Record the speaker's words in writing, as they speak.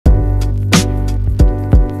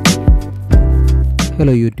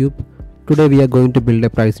Hello YouTube. Today we are going to build a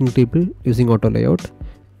pricing table using auto layout.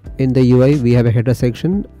 In the UI we have a header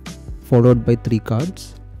section followed by 3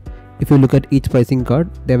 cards. If you look at each pricing card,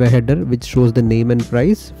 they have a header which shows the name and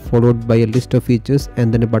price followed by a list of features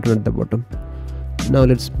and then a button at the bottom. Now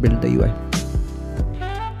let's build the UI.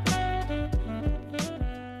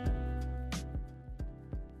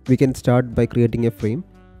 We can start by creating a frame.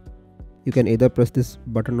 You can either press this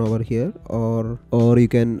button over here or you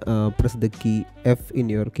can press the key F in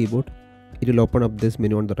your keyboard. It will open up this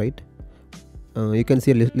menu on the right. You can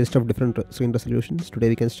see a list of different screen resolutions. Today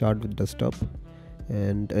we can start with desktop,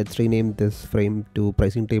 and let's rename this frame to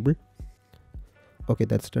pricing table. Okay,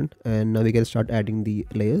 that's done, and now we can start adding the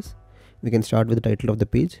layers. We can start with the title of the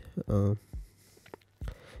page.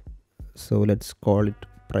 So let's call it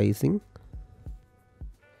pricing.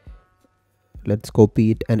 Let's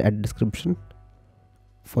copy it and add description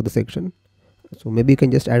for the section. So maybe you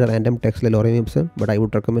can just add a random text like Lorem Ipsum, but I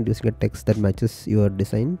would recommend using a text that matches your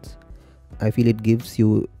designs. I feel it gives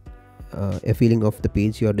you a feeling of the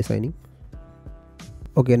page you are designing.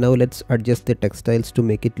 Okay, now let's adjust the text styles to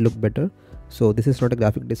make it look better. So this is not a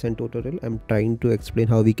graphic design tutorial. I'm trying to explain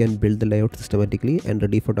how we can build the layout systematically and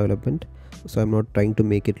ready for development. So I'm not trying to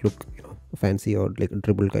make it look fancy or like a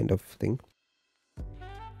dribble kind of thing.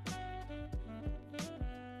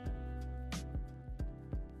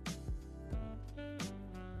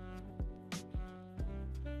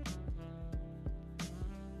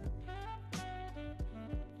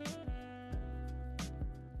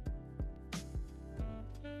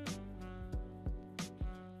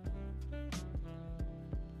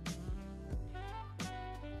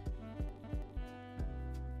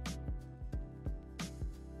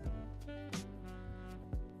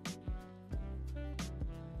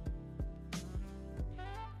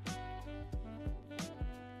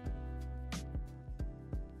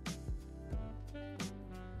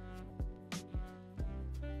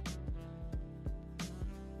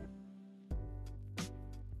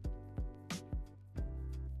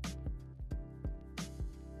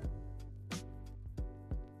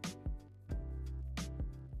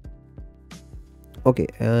 Okay,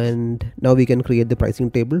 and now we can create the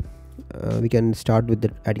pricing table. We can start with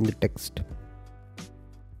adding the text.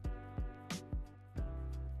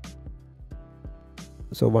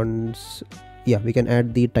 So we can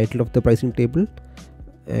add the title of the pricing table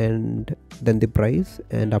and then the price,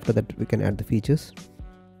 and after that we can add the features.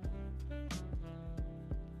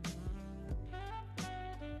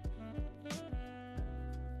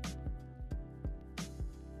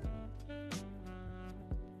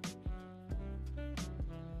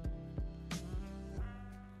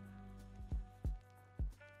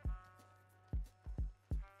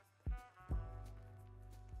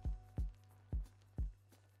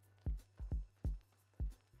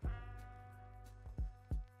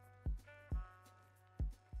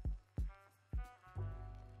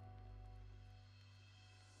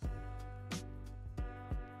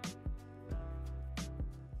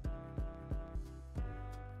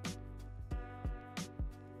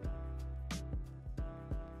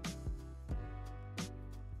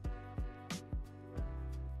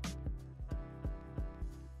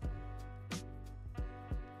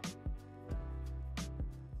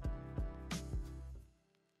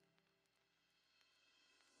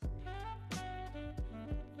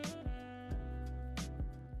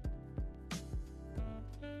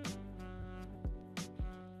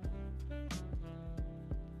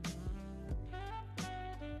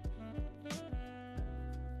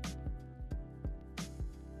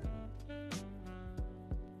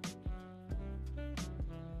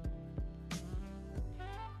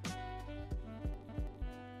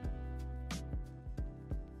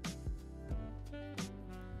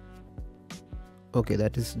 Okay,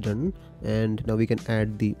 that is done, and now we can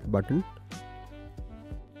add the button.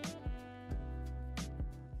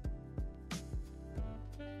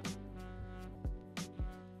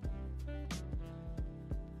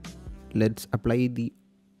 Let's apply the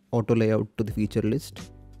auto layout to the feature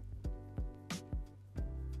list,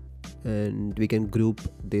 and we can group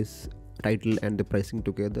this title and the pricing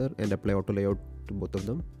together and apply auto layout to both of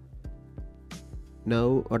them.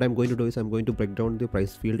 Now what I'm going to do is I'm going to break down the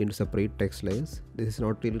price field into separate text layers. This is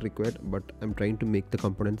not really required, but I'm trying to make the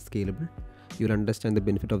components scalable. You'll understand the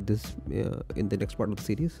benefit of this in the next part of the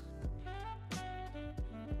series.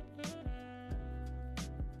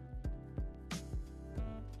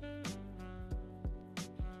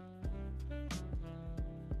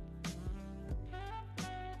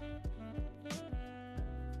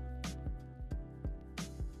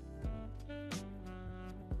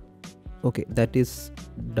 Okay, that is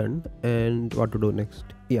done. And what to do next?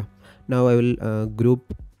 Yeah, Now I will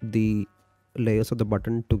group the layers of the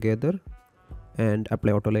button together and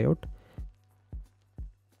apply auto layout.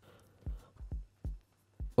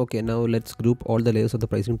 Okay, now let's group all the layers of the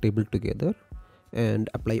pricing table together and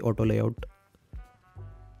apply auto layout.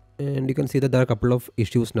 And you can see that there are a couple of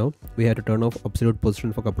issues now. We have to turn off absolute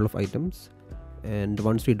position for a couple of items, and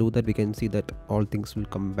once we do that, we can see that all things will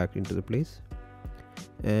come back into the place.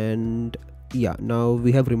 And yeah, now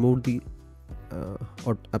we have removed the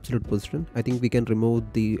absolute position. I think we can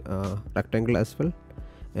remove the rectangle as well,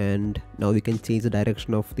 and now we can change the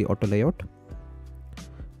direction of the auto layout.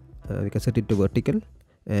 We can set it to vertical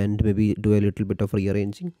and maybe do a little bit of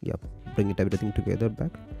rearranging. Yeah, bring it everything together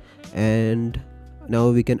back. And now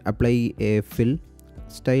we can apply a fill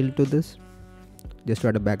style to this, just to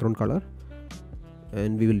add a background color,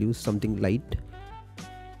 and we will use something light.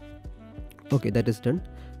 Okay, that is done.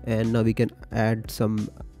 And now we can add some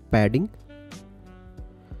padding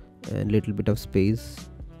and little bit of space.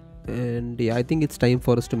 And yeah, I think it's time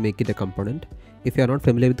for us to make it a component. If you are not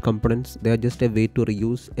familiar with components, they are just a way to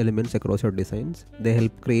reuse elements across your designs. They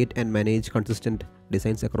help create and manage consistent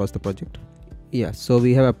designs across the project. Yeah, so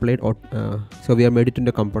we have applied so we have made it into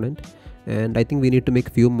a component, and I think we need to make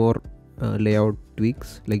few more layout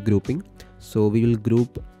tweaks like grouping. So we will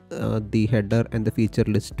group the header and the feature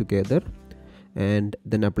list together and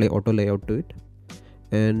then apply auto layout to it.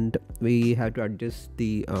 And we have to adjust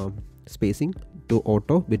the spacing to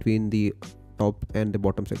auto between the top and the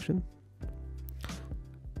bottom section,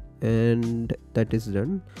 and that is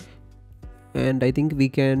done. And I think we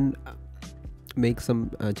can make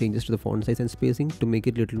some changes to the font size and spacing to make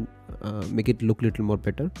it look little more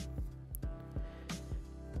better.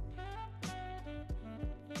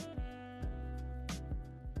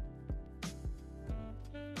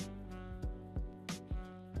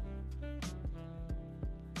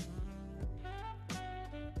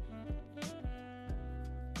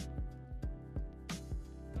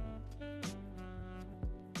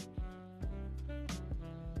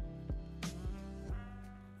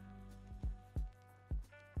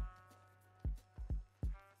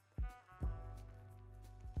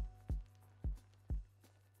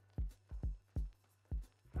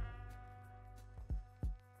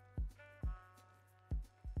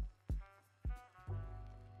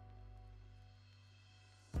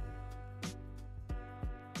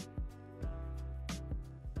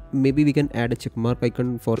 Maybe we can add a check mark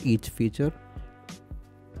icon for each feature.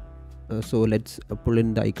 So let's pull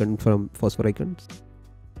in the icon from phosphor icons.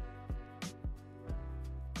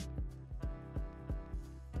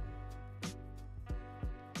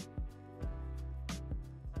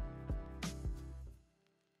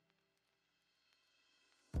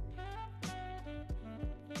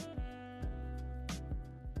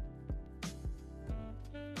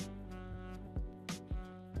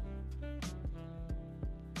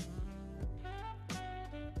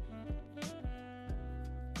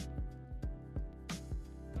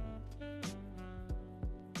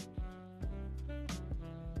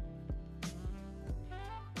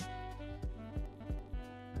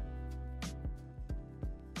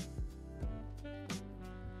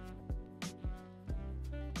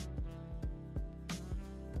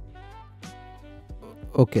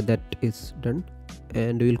 Okay, that is done,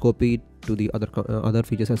 and we will copy it to the other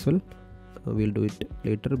features as well. We'll do it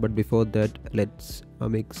later, but before that, let's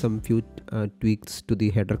make some few tweaks to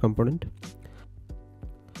the header component.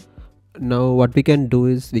 Now what we can do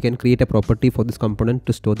is we can create a property for this component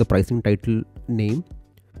to store the pricing title name.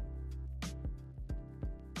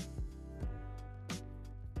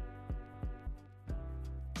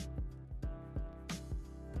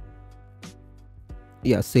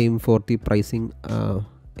 Yeah, same for the pricing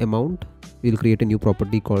amount. We'll create a new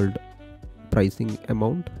property called pricing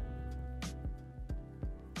amount,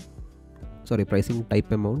 sorry, pricing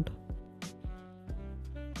type amount.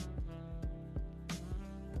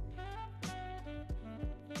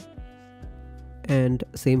 And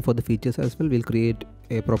same for the features as well. We'll create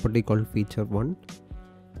a property called feature 1.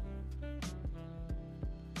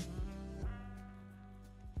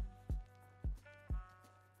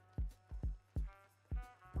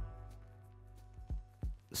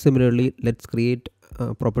 Similarly, let's create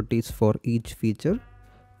properties for each feature,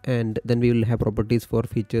 and then we will have properties for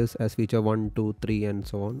features as feature 1, 2, 3 and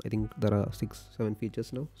so on. I think there are 6-7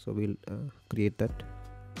 features now, so we'll create that.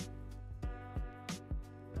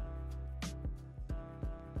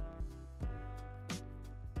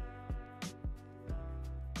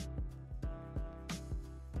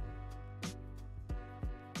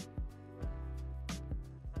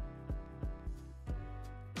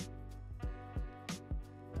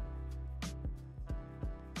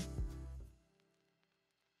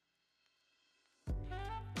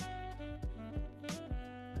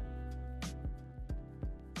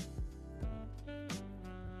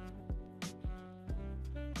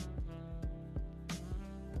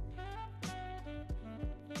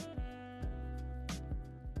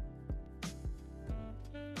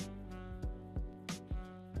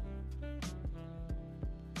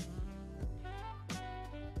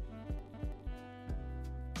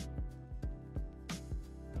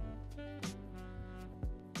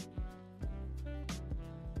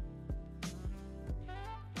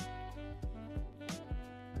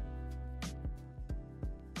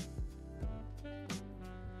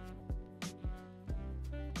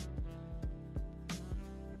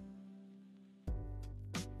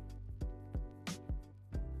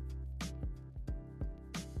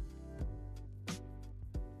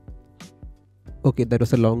 Okay, that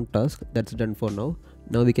was a long task. That's done for now.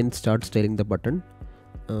 Now we can start styling the button.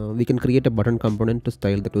 We can create a button component to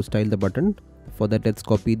style the button. For that, let's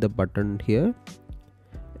copy the button here,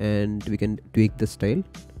 and we can tweak the style.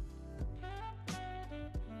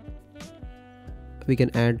 We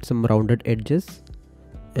can add some rounded edges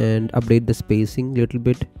and update the spacing a little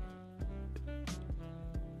bit.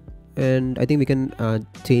 And I think we can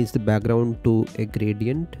change the background to a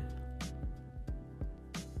gradient.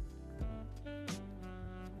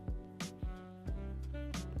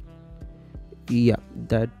 Yeah,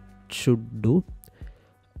 that should do.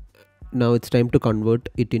 Now it's time to convert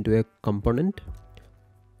it into a component.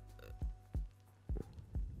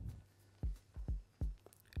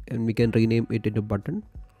 And we can rename it into button.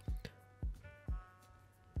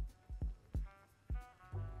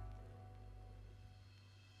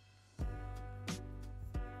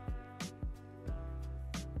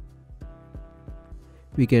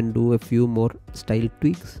 We can do a few more style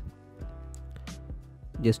tweaks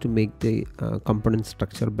just to make the component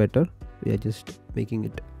structure better. We are just making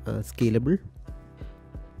it scalable,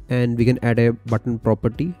 and we can add a button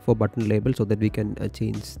property for button label so that we can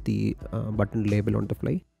change the button label on the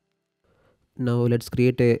fly. Now let's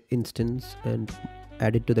create a instance and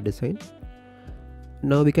add it to the design.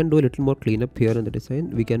 Now we can do a little more cleanup here in the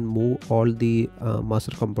design. We can move all the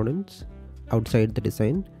master components outside the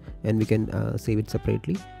design, and we can save it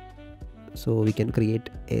separately. So we can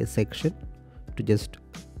create a section to just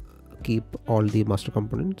keep all the master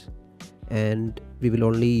components, and we will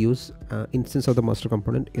only use instance of the master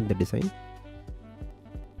component in the design.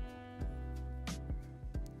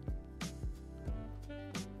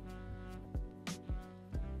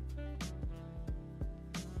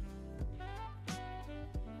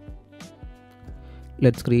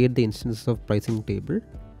 Let's create the instance of pricing table.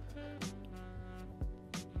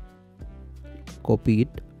 Copy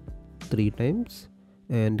it 3 times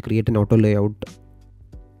and create an auto layout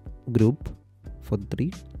group for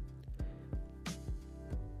 3.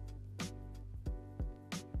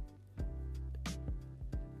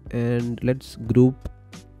 And let's group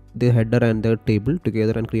the header and the table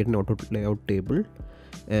together and create an auto layout table.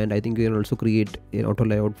 And I think we can also create an auto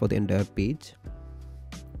layout for the entire page.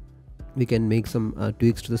 We can make some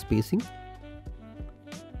tweaks to the spacing.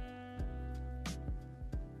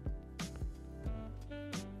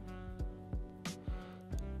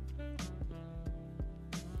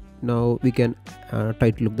 Now we can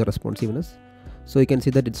try to look the responsiveness. So you can see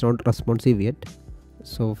that it's not responsive yet.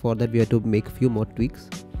 So for that we have to make a few more tweaks.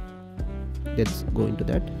 Let's go into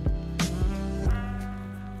that.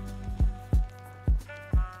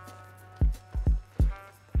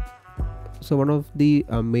 So one of the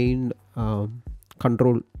main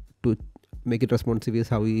control to make it responsive is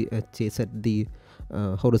how we set the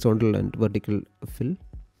horizontal and vertical fill.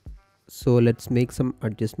 So let's make some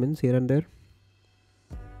adjustments here and there.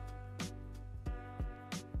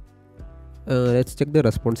 Let's check the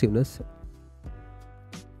responsiveness.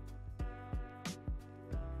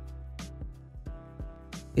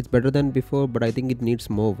 It's better than before, but I think it needs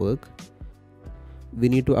more work. We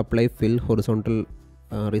need to apply fill horizontal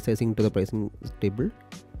resizing to the pricing table.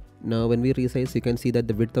 Now when we resize, you can see that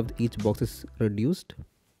the width of each box is reduced.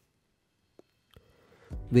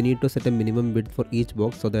 We need to set a minimum width for each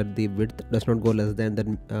box so that the width does not go less than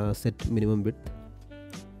the set minimum width.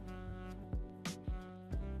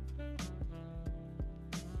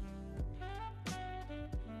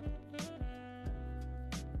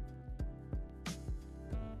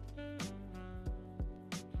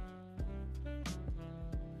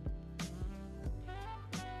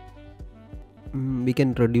 We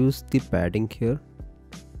can reduce the padding here.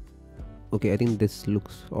 Okay, I think this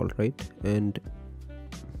looks alright. And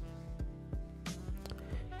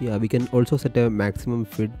yeah, we can also set a maximum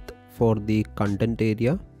width for the content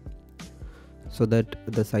area so that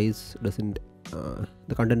the size doesn't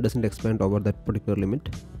the content doesn't expand over that particular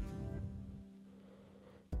limit.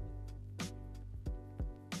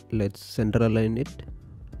 Let's center align it.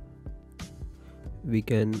 We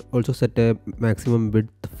can also set a maximum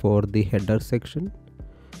width for the header section.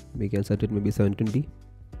 We can set it maybe 720.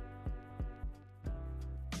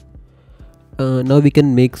 Now we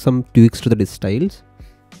can make some tweaks to the styles.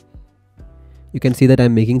 You can see that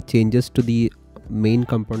I'm making changes to the main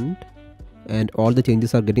component, and all the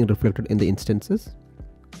changes are getting reflected in the instances.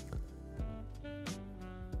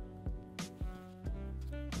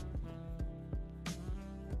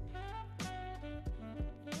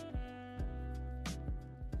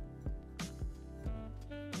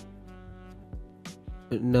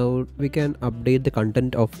 Now we can update the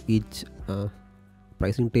content of each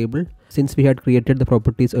pricing table. Since we had created the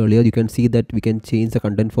properties earlier, you can see that we can change the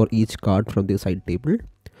content for each card from the side table.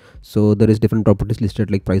 So there is different properties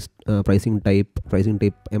listed like pricing type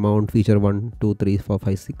amount, feature 1 2 3 4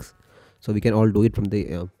 5 6. So we can all do it from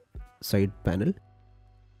the side panel.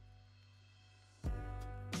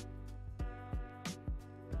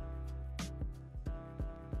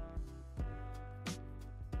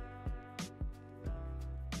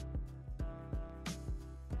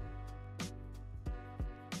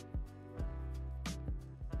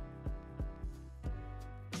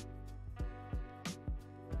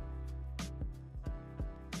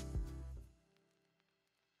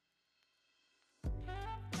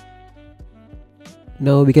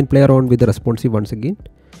 Now we can play around with the responsive once again.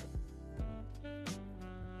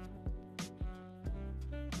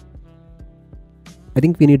 I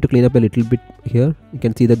think we need to clean up a little bit here. You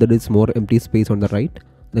can see that there is more empty space on the right.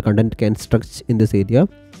 The content can stretch in this area.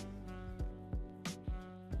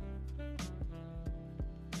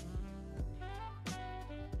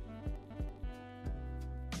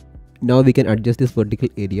 Now we can adjust this vertical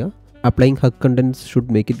area. Applying hug contents should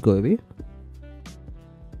make it go away,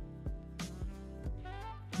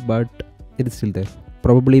 but it is still there,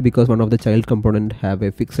 probably because one of the child component have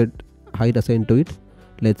a fixed height assigned to it.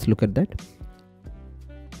 Let's look at that.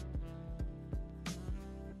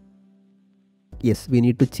 Yes, we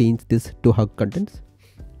need to change this to hug contents.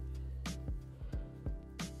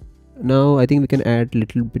 Now I think we can add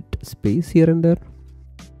little bit space here and there.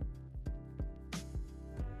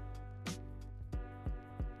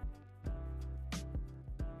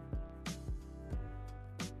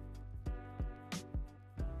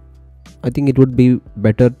 I think it would be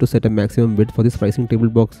better to set a maximum width for these pricing table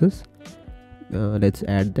boxes. Let's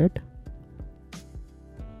add that.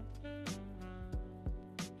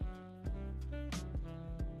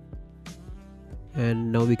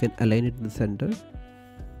 And now we can align it in the center.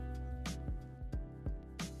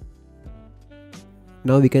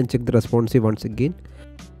 Now we can check the responsive once again.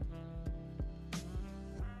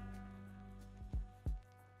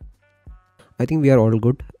 I think we are all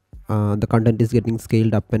good. The content is getting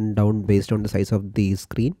scaled up and down based on the size of the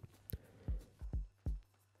screen.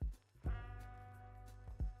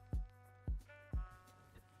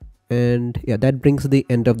 And yeah, that brings the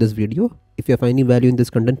end of this video. If you are finding value in this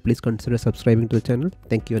content, please consider subscribing to the channel.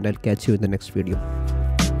 Thank you, and I'll catch you in the next video.